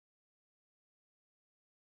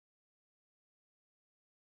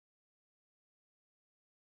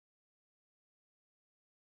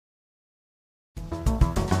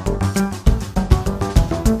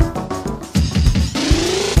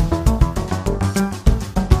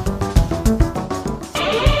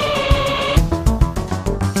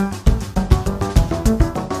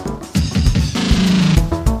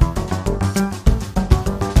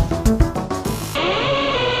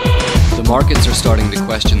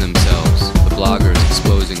question themselves, the bloggers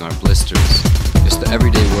exposing our blisters, just the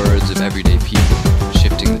everyday words of everyday people,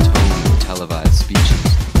 shifting the tone of televised speeches.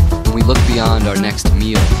 When we look beyond our next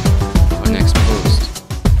meal, our next post,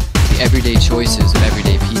 the everyday choices of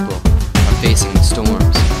everyday people are facing the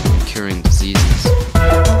storms and curing diseases.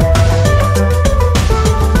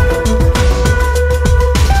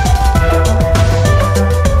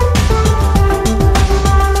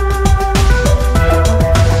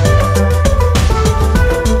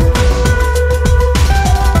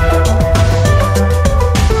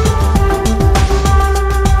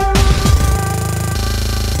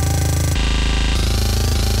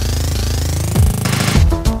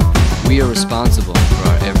 We are responsible for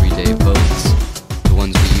our everyday votes, the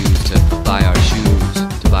ones we use to buy our shoes,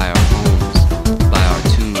 to buy our homes, to buy our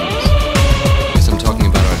tunes. Because I'm talking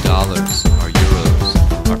about our dollars, our euros,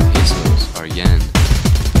 our pesos, our yen.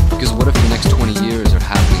 Because what if the next 20 years are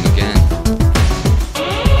happening again?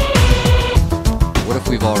 What if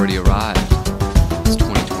we've already arrived?